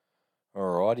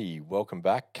Alrighty, welcome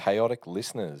back, chaotic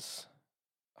listeners.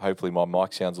 Hopefully, my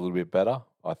mic sounds a little bit better.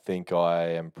 I think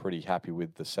I am pretty happy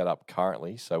with the setup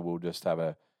currently, so we'll just have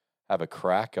a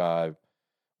crack. I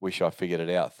wish I figured it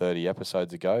out 30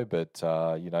 episodes ago, but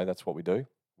that's what we do.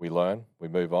 We learn, we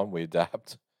move on, we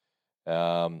adapt.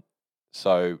 Um,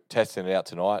 so testing it out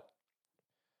tonight,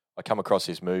 I come across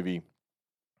this movie.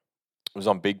 It was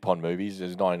on Big Pond Movies. It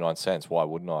was 99 cents. Why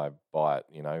wouldn't I buy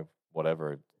it?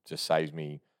 Whatever. It just saves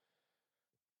me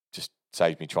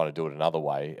trying to do it another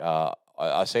way.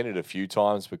 I seen it a few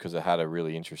times because it had a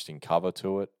really interesting cover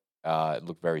to it. It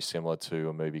looked very similar to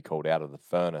a movie called Out of the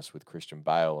Furnace with Christian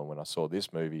Bale. And when I saw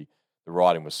this movie, the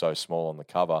writing was so small on the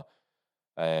cover,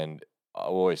 and I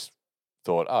always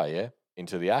thought, oh yeah,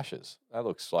 Into the Ashes. That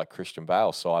looks like Christian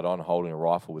Bale side on holding a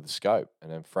rifle with a scope, and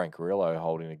then Frank Grillo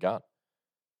holding a gun.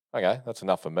 Okay, that's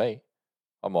enough for me.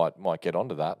 I might get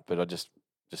onto that, but I just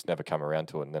never come around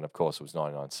to it. And then of course it was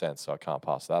 99 cents, so I can't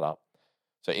pass that up.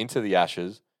 So Into the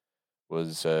Ashes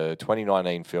was a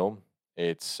 2019 film.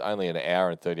 It's only an hour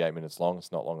and 38 minutes long.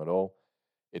 It's not long at all.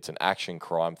 It's an action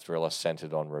crime thriller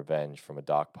centered on revenge from a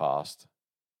dark past,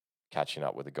 catching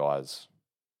up with the guy's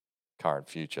current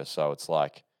future. So it's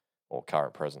like, or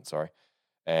current present, sorry.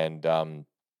 And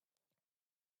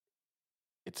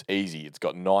it's easy. It's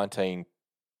got 19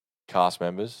 cast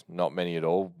members, not many at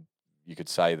all. You could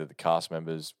say that the cast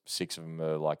members, six of them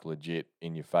are like legit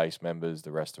in your face members.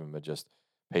 The rest of them are just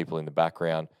people in the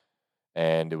background.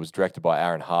 And it was directed by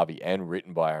Aaron Harvey and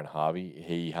written by Aaron Harvey.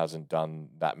 He hasn't done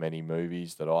that many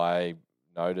movies that I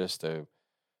noticed.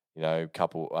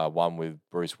 Couple, one with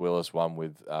Bruce Willis, one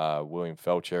with William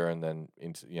Felcher, and then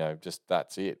just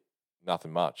that's it.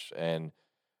 Nothing much. And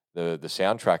the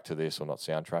soundtrack to this, or not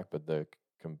soundtrack, but the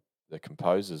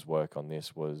composer's work on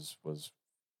this was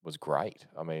great.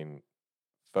 I mean,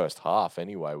 first half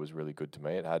anyway was really good to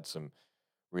me. It had some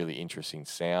really interesting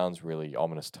sounds, really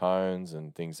ominous tones,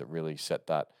 and things that really set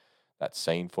that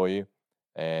scene for you.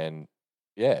 And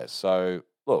yeah, so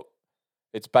look,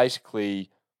 it's basically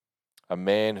a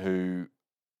man who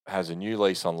has a new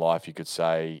lease on life. You could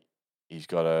say he's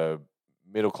got a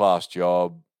middle class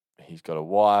job, he's got a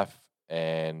wife,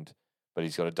 but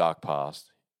he's got a dark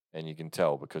past, and you can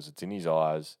tell because it's in his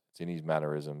eyes, it's in his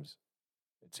mannerisms,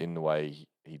 it's in the way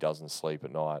he doesn't sleep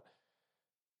at night,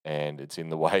 and it's in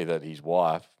the way that his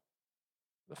wife,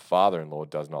 the father-in-law,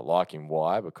 does not like him.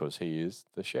 Why? Because he is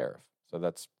the sheriff. So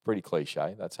that's pretty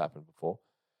cliche. That's happened before.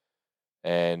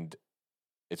 And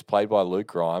it's played by Luke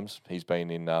Grimes. He's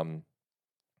been in, a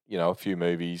few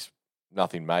movies,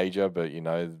 nothing major, but,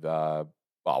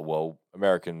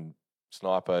 American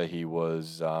Sniper, he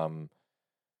was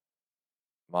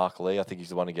Mark Lee. I think he's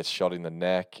the one who gets shot in the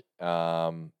neck,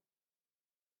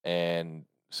 and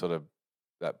sort of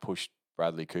that pushed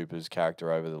Bradley Cooper's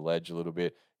character over the ledge a little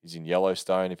bit. He's in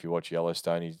Yellowstone. If you watch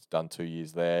Yellowstone, he's done 2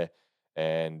 years there,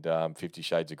 and 50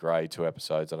 Shades of Grey, 2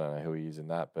 episodes. I don't know who he is in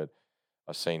that, but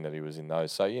I've seen that he was in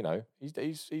those. So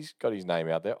he's got his name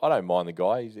out there. I don't mind the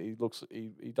guy. He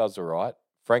does all right.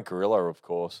 Frank Grillo, of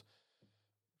course.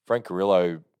 Frank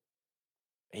Grillo,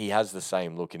 he has the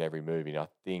same look in every movie, and I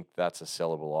think that's a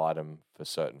sellable item for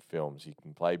certain films. He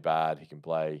can play bad.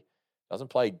 Doesn't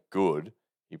play good.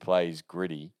 He plays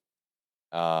gritty.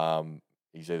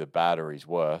 He's either bad or he's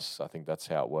worse. I think that's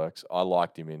how it works. I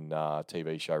liked him in a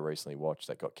TV show recently watched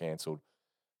that got cancelled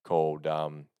called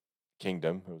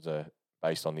Kingdom. It was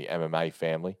based on the MMA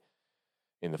family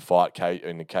in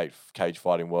the cage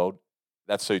fighting world.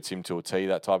 That suits him to a T.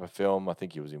 That type of film. I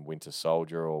think he was in Winter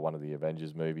Soldier or one of the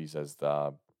Avengers movies as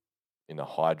in a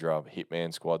Hydra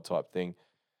Hitman Squad type thing.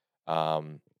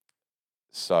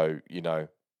 So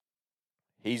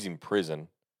he's in prison.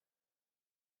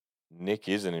 Nick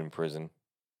isn't in prison.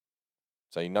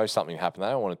 So you know something happened. They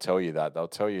don't want to tell you that. They'll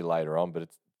tell you later on, but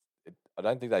I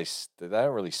don't think they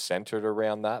don't really center it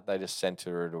around that. They just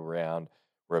center it around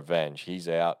revenge. He's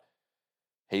out.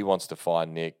 He wants to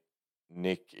find Nick.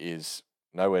 Nick is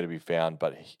nowhere to be found,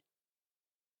 but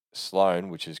Sloane,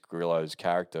 which is Grillo's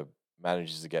character,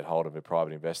 manages to get hold of a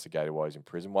private investigator while he's in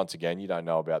prison. Once again, you don't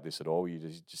know about this at all. You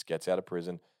just gets out of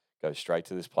prison, goes straight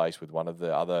to this place with one of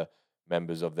the other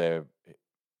members of their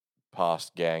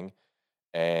past gang,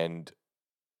 and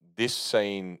this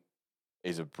scene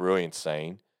is a brilliant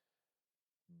scene,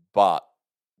 but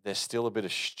there's still a bit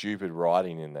of stupid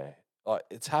writing in there. Like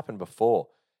it's happened before.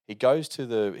 The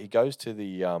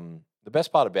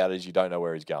best part about it is you don't know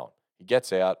where he's going. He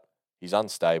gets out, he's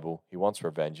unstable, he wants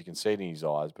revenge. You can see it in his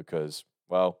eyes because,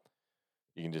 well,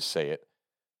 you can just see it.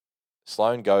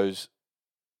 Sloane goes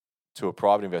to a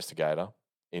private investigator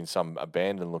in some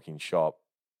abandoned looking shop.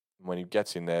 When he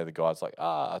gets in there, the guy's like,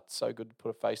 it's so good to put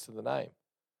a face to the name.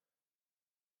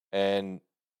 And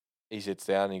he sits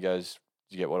down and he goes,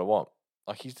 "Did you get what I want?"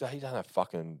 Like he doesn't have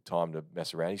fucking time to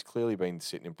mess around. He's clearly been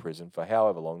sitting in prison for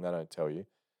however long, they don't tell you.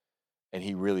 And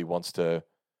he really wants to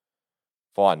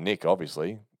find Nick,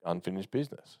 obviously, unfinished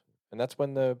business. And that's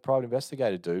when the private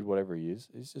investigator dude, whatever he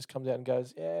just comes out and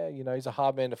goes, "Yeah, he's a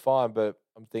hard man to find, but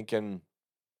I'm thinking,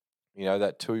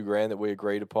 that 2 grand that we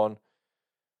agreed upon,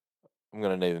 I'm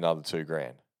gonna need another 2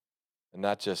 grand." And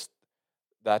that just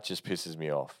pisses me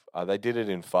off. They did it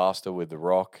in Faster with The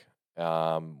Rock,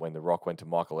 when The Rock went to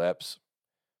Michael Epps.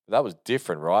 But that was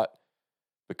different, right?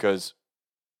 Because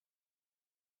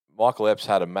Michael Epps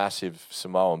had a massive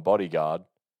Samoan bodyguard,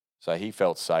 so he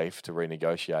felt safe to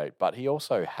renegotiate. But he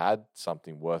also had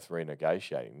something worth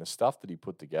renegotiating. The stuff that he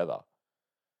put together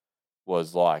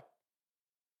was like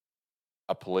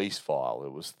a police file.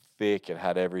 It was thick. It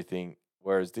had everything.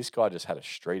 Whereas this guy just had a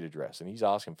street address, and he's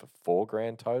asking for 4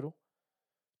 grand total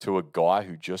to a guy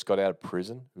who just got out of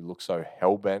prison, who looks so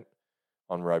hell bent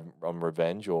on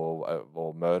revenge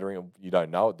or murdering. You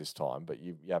don't know at this time, but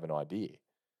you have an idea.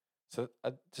 So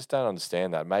I just don't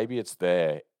understand that. Maybe it's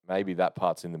there. Maybe that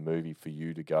part's in the movie for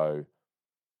you to go,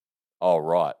 "Oh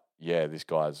right, yeah, this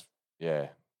guy's yeah,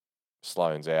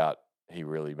 Sloane's out. He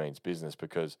really means business."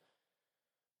 Because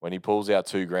when he pulls out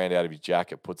 2 grand out of his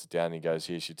jacket, puts it down, and he goes,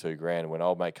 "Here's your 2 grand." And when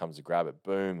old mate comes to grab it,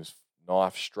 booms,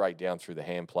 knife straight down through the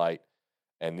hand plate,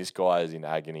 and this guy is in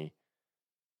agony.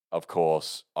 Of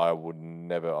course, I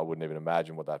wouldn't even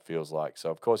imagine what that feels like.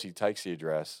 So of course he takes the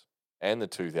address and the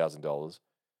 $2,000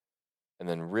 and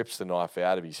then rips the knife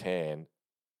out of his hand.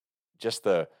 Just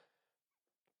the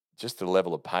just the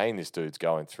level of pain this dude's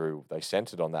going through, they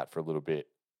centered on that for a little bit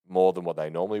more than what they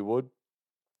normally would.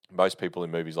 Most people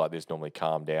in movies like this normally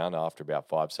calm down after about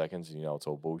 5 seconds, and it's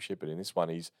all bullshit. But in this one,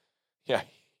 yeah,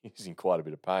 he's in quite a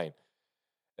bit of pain,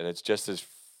 and it's just as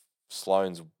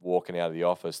Sloane's walking out of the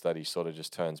office that he sort of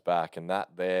just turns back, and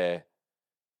that there,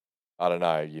 I don't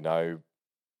know,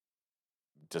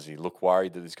 does he look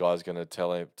worried that this guy's going to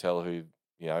tell who,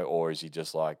 or is he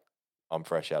just like, "I'm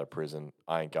fresh out of prison,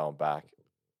 I ain't going back.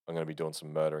 I'm going to be doing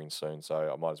some murdering soon,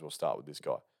 so I might as well start with this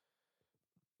guy."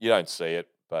 You don't see it,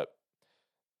 but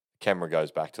camera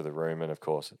goes back to the room, and of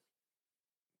course,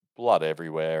 blood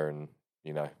everywhere, and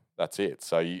that's it.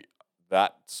 So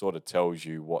that sort of tells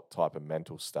you what type of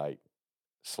mental state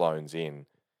Sloane's in,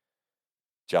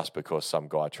 just because some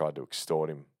guy tried to extort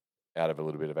him out of a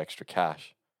little bit of extra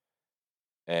cash.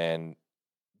 And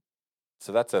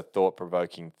so that's a thought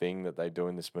provoking thing that they do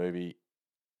in this movie,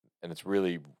 and it's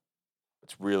really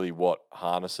what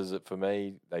harnesses it for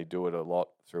me. They do it a lot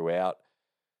throughout,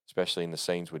 especially in the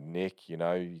scenes with Nick. You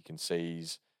can see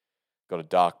he's got a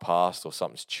dark past or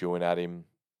something's chewing at him.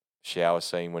 Shower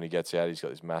scene when he gets out, he's got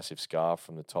this massive scar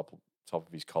from the top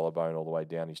of his collarbone all the way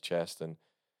down his chest, and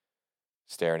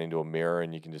staring into a mirror,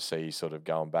 and you can just see he's sort of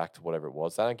going back to whatever it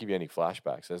was. They don't give you any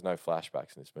flashbacks. There's no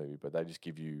flashbacks in this movie, but they just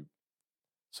give you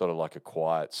sort of like a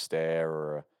quiet stare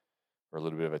or a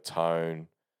little bit of a tone.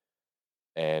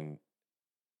 And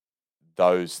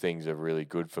those things are really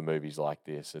good for movies like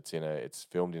this. It's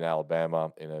filmed in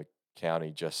Alabama in a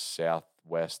county just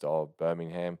southwest of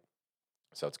Birmingham.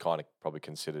 So it's kind of probably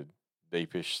considered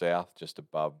deepish south, just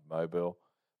above Mobile,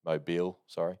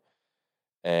 sorry.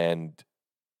 And,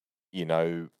 you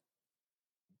know,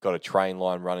 got a train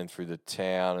line running through the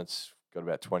town. It's got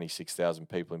about 26,000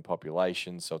 people in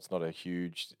population, so it's not a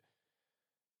huge,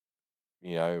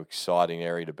 exciting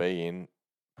area to be in.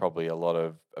 Probably a lot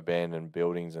of abandoned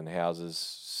buildings and houses,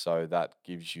 so that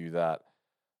gives you that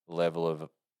level of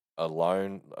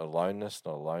aloneness,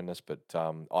 not aloneness, but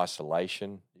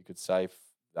isolation. You could say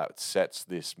that sets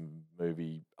this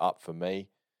movie up for me.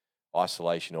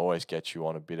 Isolation always gets you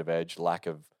on a bit of edge. Lack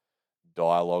of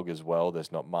dialogue as well.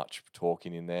 There's not much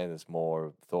talking in there. There's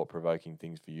more thought provoking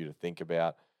things for you to think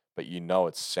about, but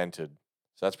it's centered.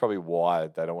 So that's probably why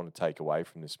they don't want to take away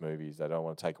from this movie. Is they don't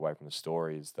want to take away from the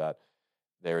story. Is that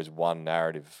there is one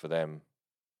narrative for them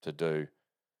to do.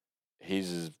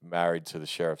 His is married to the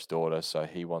sheriff's daughter, so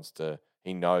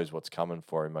he knows what's coming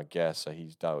for him, I guess. So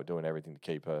he's doing everything to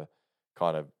keep her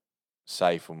kind of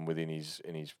safe and within his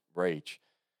reach.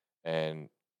 And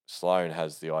Sloane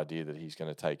has the idea that he's going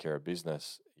to take care of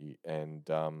business, and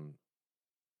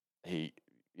he,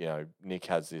 Nick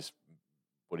has this,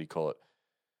 what do you call it,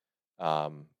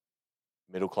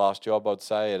 middle class job, I'd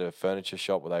say, at a furniture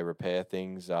shop where they repair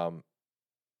things.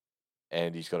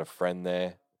 And he's got a friend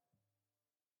there,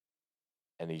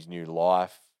 and his new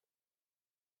life,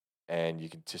 and you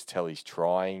can just tell he's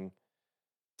trying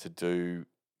to do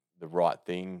the right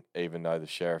thing, even though the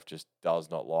sheriff just does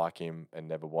not like him and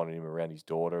never wanted him around his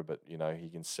daughter. But he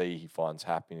can see he finds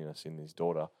happiness in his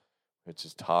daughter, which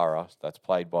is Tara. That's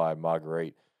played by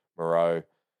Marguerite Moreau,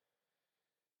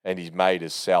 and his mate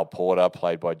is Sal Porter,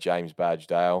 played by James Badge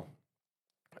Dale,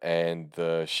 and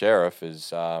the sheriff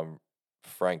is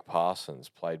Frank Parsons,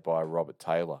 played by Robert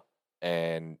Taylor.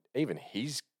 And even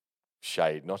he's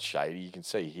not shady. You can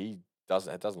see it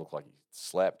doesn't look like he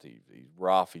slept. He's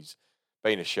rough. He's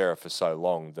been a sheriff for so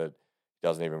long that he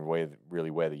doesn't even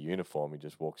really wear the uniform. He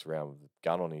just walks around with a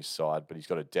gun on his side. But he's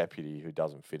got a deputy who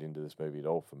doesn't fit into this movie at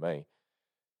all for me.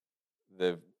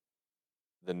 The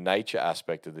nature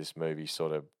aspect of this movie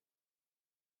sort of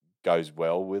goes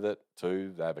well with it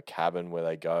too. They have a cabin where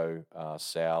they go.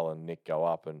 Sal and Nick go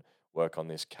up and work on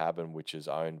this cabin, which is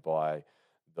owned by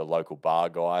the local bar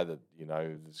guy. That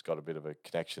there's got a bit of a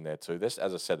connection there too. This,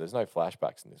 as I said, there's no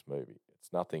flashbacks in this movie.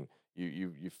 It's nothing.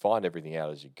 You find everything out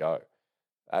as you go.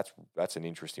 That's an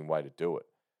interesting way to do it.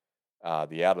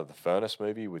 The Out of the Furnace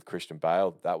movie with Christian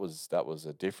Bale, that was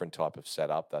a different type of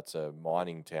setup. That's a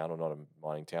mining town, or not a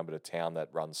mining town, but a town that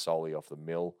runs solely off the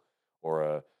mill or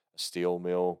a steel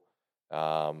mill,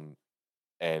 and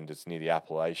it's near the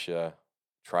Appalachia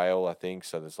Trail, I think.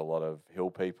 So there's a lot of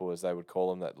hill people, as they would call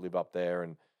them, that live up there,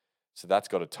 and so that's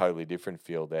got a totally different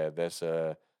feel there. There's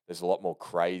a lot more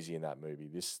crazy in that movie.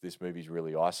 This movie's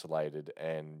really isolated,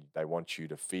 and they want you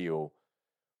to feel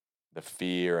the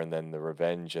fear and then the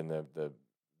revenge and the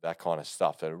that kind of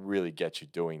stuff, and it really gets you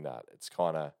doing that. It's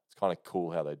kind of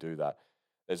cool how they do that.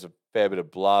 There's a fair bit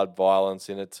of blood, violence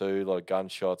in it too, a lot of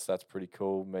gunshots. That's pretty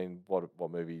cool. I mean,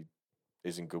 what movie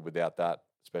isn't good without that?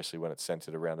 Especially when it's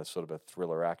centered around a sort of a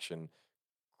thriller action,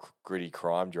 gritty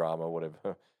crime drama, whatever.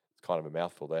 It's kind of a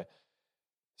mouthful there.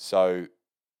 So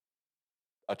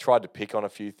I tried to pick on a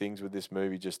few things with this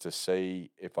movie just to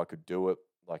see if I could do it.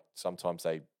 Like sometimes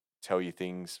they tell you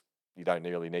things you don't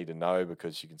really need to know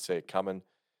because you can see it coming,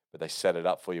 but they set it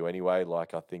up for you anyway.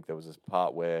 Like I think there was this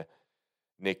part where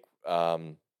Nick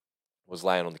was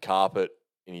laying on the carpet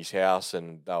in his house,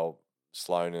 and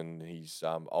Sloane and his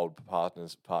old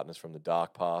partners from the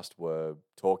dark past were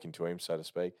talking to him, so to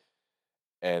speak,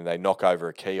 and they knock over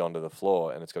a key onto the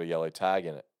floor, and it's got a yellow tag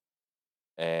in it,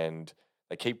 and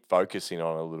they keep focusing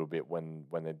on it a little bit when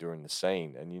they're doing the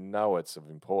scene, and it's of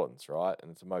importance, right? And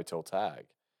it's a motel tag.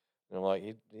 And I'm like,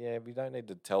 yeah, we don't need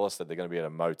to tell us that they're going to be at a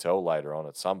motel later on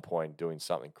at some point doing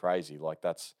something crazy. Like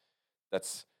that's,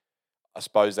 I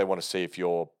suppose they want to see if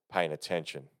you're paying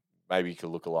attention. Maybe you could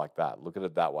look at it like that. Look at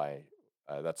it that way.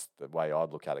 That's the way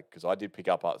I'd look at it, because I did pick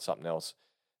up something else,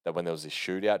 that when there was this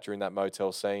shootout during that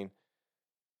motel scene.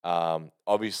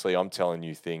 Obviously, I'm telling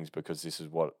you things because this is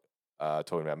what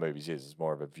talking about movies is. It's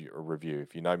more of a review.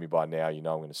 If you know me by now, you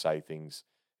know I'm going to say things.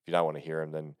 If you don't want to hear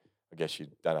them, then I guess you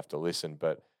don't have to listen.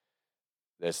 But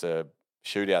there's a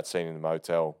shootout scene in the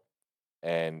motel,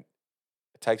 and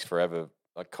it takes forever.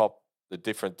 The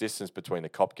different distance between the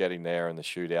cop getting there and the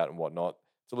shootout and whatnot.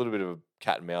 It's a little bit of a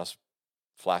cat and mouse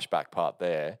flashback part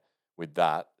there. With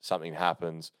that, something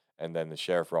happens, and then the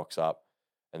sheriff rocks up,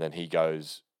 and then he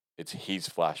goes. It's his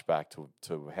flashback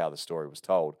to how the story was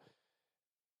told.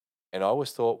 And I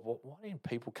always thought, well, why didn't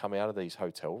people come out of these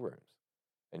hotel rooms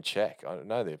and check? I don't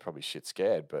know, they're probably shit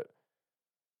scared, but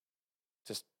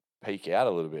just peek out a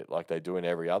little bit like they do in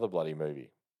every other bloody movie.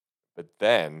 But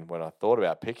then when I thought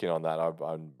about picking on that,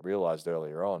 I realized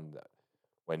earlier on that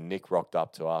when Nick rocked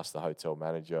up to ask the hotel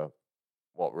manager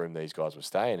what room these guys were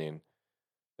staying in,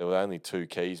 there were only 2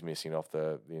 keys missing off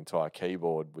the entire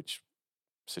keyboard, which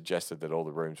suggested that all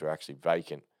the rooms were actually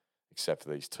vacant except for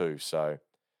these 2. So,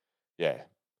 yeah,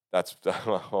 that's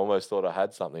I almost thought I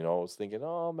had something. I was thinking,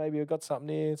 oh, maybe I got something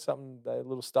here, a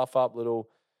little stuff up,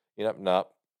 no,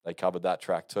 they covered that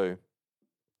track too.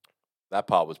 That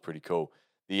part was pretty cool.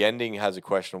 The ending has a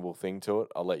questionable thing to it.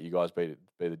 I'll let you guys be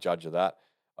the judge of that.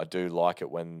 I do like it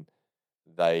when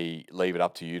they leave it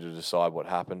up to you to decide what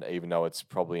happened, even though it's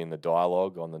probably in the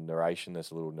dialogue on the narration.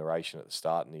 There's a little narration at the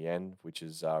start and the end, which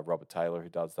is Robert Taylor who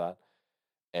does that.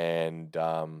 And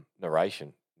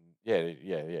narration. Yeah,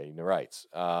 he narrates.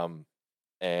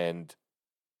 And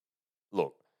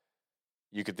look,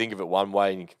 you could think of it one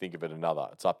way and you can think of it another.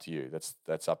 It's up to you.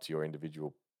 That's up to your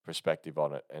individual perspective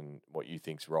on it and what you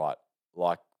think's right.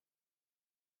 Like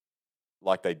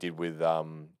they did with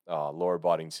Law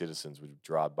Abiding Citizens with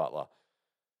Gerard Butler.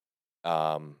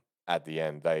 At the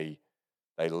end, they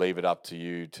leave it up to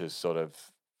you to sort of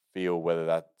feel whether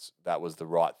that was the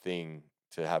right thing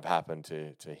to have happened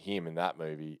to him in that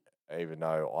movie, even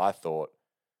though I thought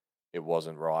it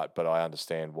wasn't right, but I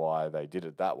understand why they did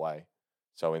it that way.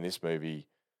 So in this movie,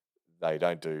 they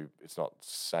don't do. It's not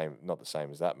the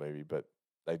same as that movie, but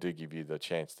they do give you the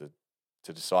chance to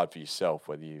decide for yourself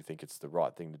whether you think it's the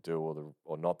right thing to do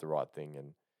or not the right thing,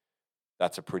 and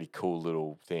that's a pretty cool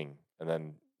little thing.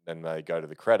 and then they go to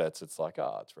the credits. It's like,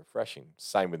 oh, it's refreshing.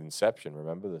 Same with Inception.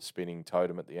 Remember the spinning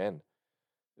totem at the end?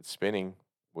 It's spinning.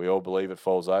 We all believe it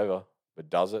falls over, but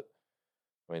does it?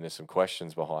 I mean, there's some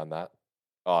questions behind that.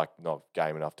 Oh, not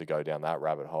game enough to go down that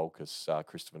rabbit hole because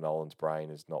Christopher Nolan's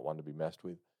brain is not one to be messed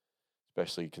with,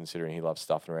 especially considering he loves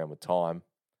stuffing around with time.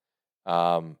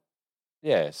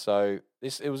 Yeah, so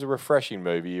it was a refreshing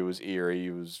movie. It was eerie.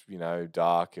 It was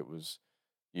dark. It was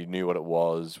you knew what it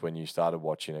was when you started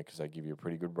watching it because they give you a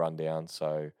pretty good rundown.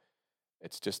 So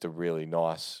it's just a really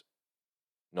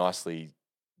nicely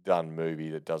done movie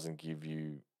that doesn't give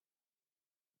you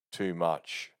too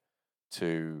much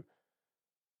to.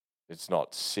 It's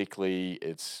not sickly.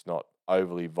 It's not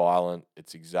overly violent.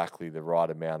 It's exactly the right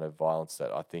amount of violence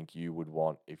that I think you would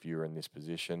want if you were in this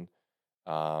position.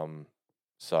 Um,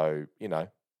 so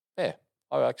yeah,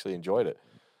 I actually enjoyed it.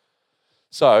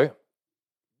 So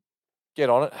get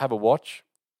on it, have a watch.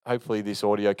 Hopefully, this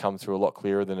audio comes through a lot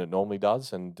clearer than it normally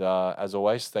does. And as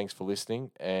always, thanks for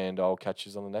listening, and I'll catch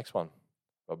you on the next one.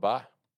 Bye bye.